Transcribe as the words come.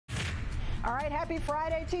All right, happy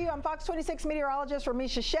Friday to you. I'm Fox 26 meteorologist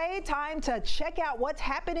Ramisha Shea. Time to check out what's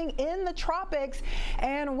happening in the tropics.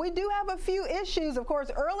 And we do have a few issues. Of course,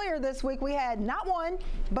 earlier this week we had not one,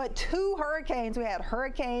 but two hurricanes. We had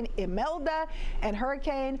Hurricane Imelda and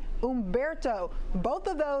Hurricane Umberto. Both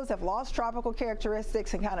of those have lost tropical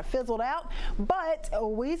characteristics and kind of fizzled out, but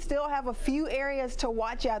we still have a few areas to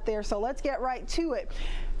watch out there. So let's get right to it.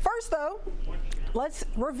 First, though, let's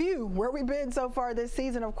review where we've been so far this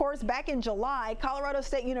season. Of course, back in July, Colorado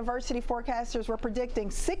State University forecasters were predicting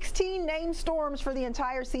 16 named storms for the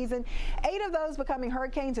entire season, 8 of those becoming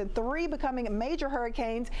hurricanes and 3 becoming major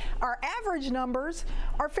hurricanes. Our average numbers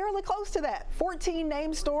are fairly close to that. 14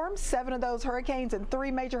 named storms, 7 of those hurricanes and 3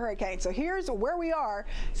 major hurricanes. So here's where we are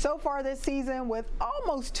so far this season with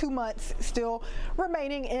almost 2 months still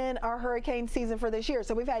remaining in our hurricane season for this year.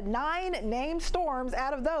 So we've had 9 named storms.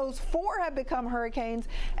 Out of those, 4 have become hurricanes,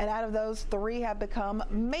 and out of those, 3 have become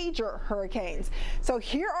major hurricanes. So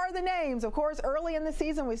here are the names. Of course, early in the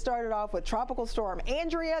season, we started off with Tropical Storm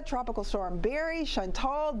Andrea, Tropical Storm Barry,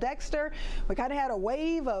 Chantal, Dexter. We kind of had a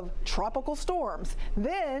wave of tropical storms.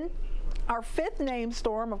 Then our 5th named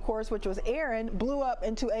storm, of course, which was Aaron, blew up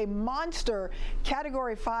into a monster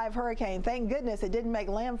Category 5 hurricane. Thank goodness it didn't make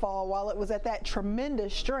landfall while it was at that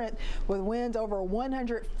tremendous strength with winds over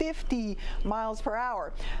 150 miles per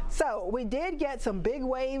hour. So we did get some big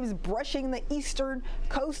waves brushing the eastern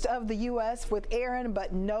coast of the U.S. with Aaron,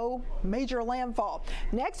 but no major landfall.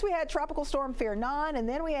 Next, we had Tropical Storm Fernand, and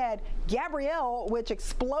then we had Gabrielle, which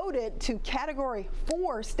exploded to Category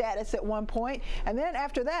 4 status at one point. And then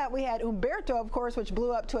after that, we had Umberto, of course, which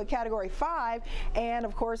blew up to a Category 5, and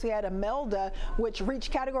of course we had Imelda, which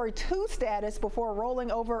reached Category 2 status before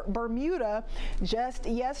rolling over Bermuda just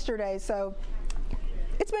yesterday. So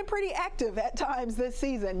it's been pretty active at times this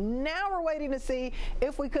season. Now we're waiting to see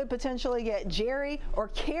if we could potentially get Jerry or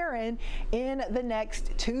Karen in the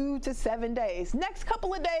next 2 to 7 days. Next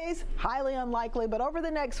couple of days, highly unlikely, but over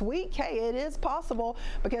the next week, hey, it is possible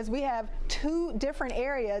because we have 2 different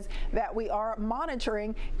areas that we are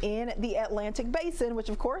monitoring in the Atlantic Basin, which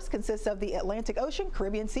of course consists of the Atlantic Ocean,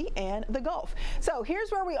 Caribbean Sea, and the Gulf. So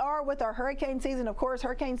here's where we are with our hurricane season. Of course,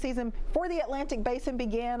 hurricane season for the Atlantic Basin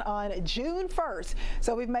began on June 1st.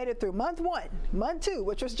 So we've made it through month 1, month 2,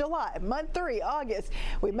 which was July, month 3, August.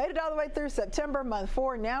 We made it all the way through September, month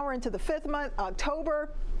 4. Now we're into the 5th month, October.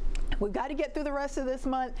 We've got to get through the rest of this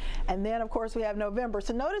month, and then, of course, we have November.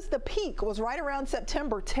 So notice the peak was right around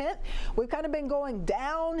September 10th. We've kind of been going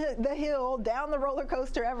down the hill, down the roller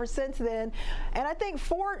coaster ever since then. And I think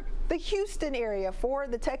for the Houston area, for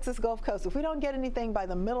the Texas Gulf Coast, if we don't get anything by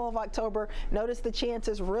the middle of October, notice the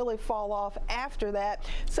chances really fall off after that.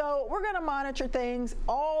 So we're going to monitor things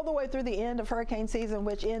all the way through the end of hurricane season,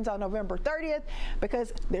 which ends on November 30th,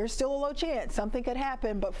 because there's still a low chance something could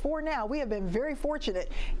happen. But for now, we have been very fortunate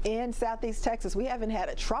in Southeast Texas. We haven't had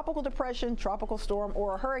a tropical depression, tropical storm,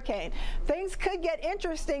 or a hurricane. Things could get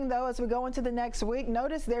interesting, though, as we go into the next week.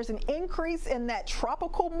 Notice there's an increase in that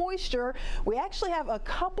tropical moisture. We actually have a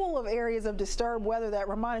couple of areas of disturbed weather that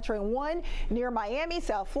we're monitoring. One near Miami,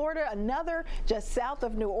 South Florida, another just south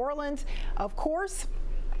of New Orleans. Of course,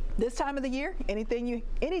 this time of the year,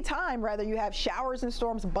 anytime you have showers and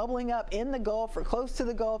storms bubbling up in the Gulf or close to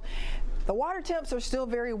the Gulf. The water temps are still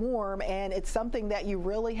very warm, and it's something that you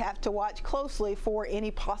really have to watch closely for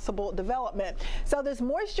any possible development. So this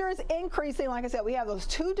moisture is increasing. Like I said, we have those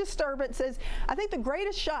 2 disturbances. I think the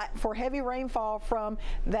greatest shot for heavy rainfall from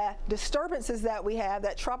the disturbances that we have,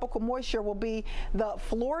 that tropical moisture, will be the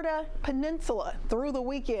Florida Peninsula through the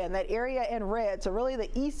weekend, that area in red. So really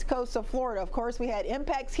the east coast of Florida. Of course, we had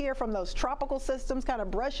impacts here from those tropical systems kind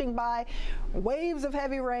of brushing by, waves of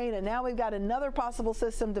heavy rain, and now we've got another possible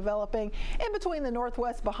system developing in between the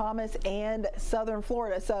northwest Bahamas and southern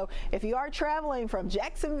Florida. So if you are traveling from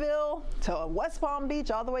Jacksonville to West Palm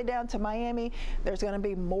Beach all the way down to Miami, there's going to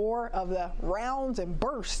be more of the rounds and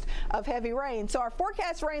bursts of heavy rain. So our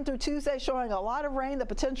forecast rain through Tuesday showing a lot of rain, the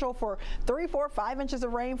potential for 3, 4, 5 inches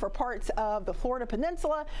of rain for parts of the Florida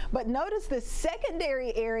Peninsula. But notice the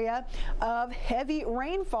secondary area of heavy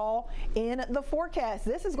rainfall in the forecast.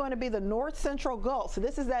 This is going to be the north central Gulf. So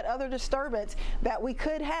this is that other disturbance that we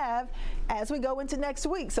could have as we go into next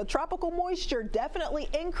week. So tropical moisture definitely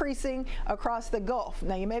increasing across the Gulf.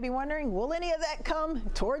 Now you may be wondering, will any of that come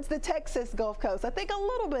towards the Texas Gulf Coast? I think a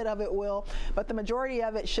little bit of it will, but the majority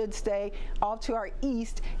of it should stay off to our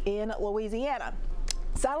east in Louisiana.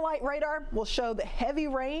 Satellite radar will show the heavy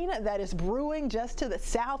rain that is brewing just to the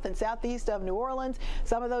south and southeast of New Orleans.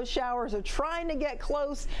 Some of those showers are trying to get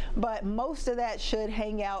close, but most of that should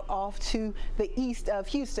hang out off to the east of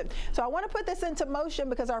Houston. So I want to put this into motion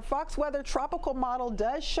because our Fox Weather tropical model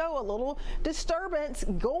does show a little disturbance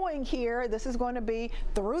going here. This is going to be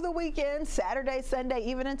through the weekend, Saturday, Sunday,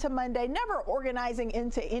 even into Monday, never organizing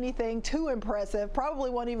into anything too impressive.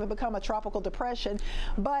 Probably won't even become a tropical depression,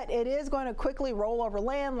 but it is going to quickly roll over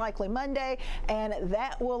land, likely Monday, and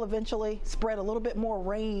that will eventually spread a little bit more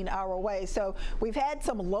rain our way. So we've had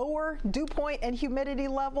some lower dew point and humidity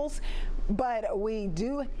levels, but we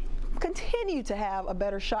do continue to have a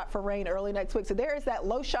better shot for rain early next week. So there is that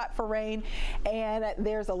low shot for rain, and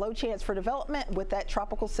there's a low chance for development with that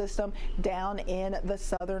tropical system down in the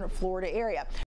southern Florida area.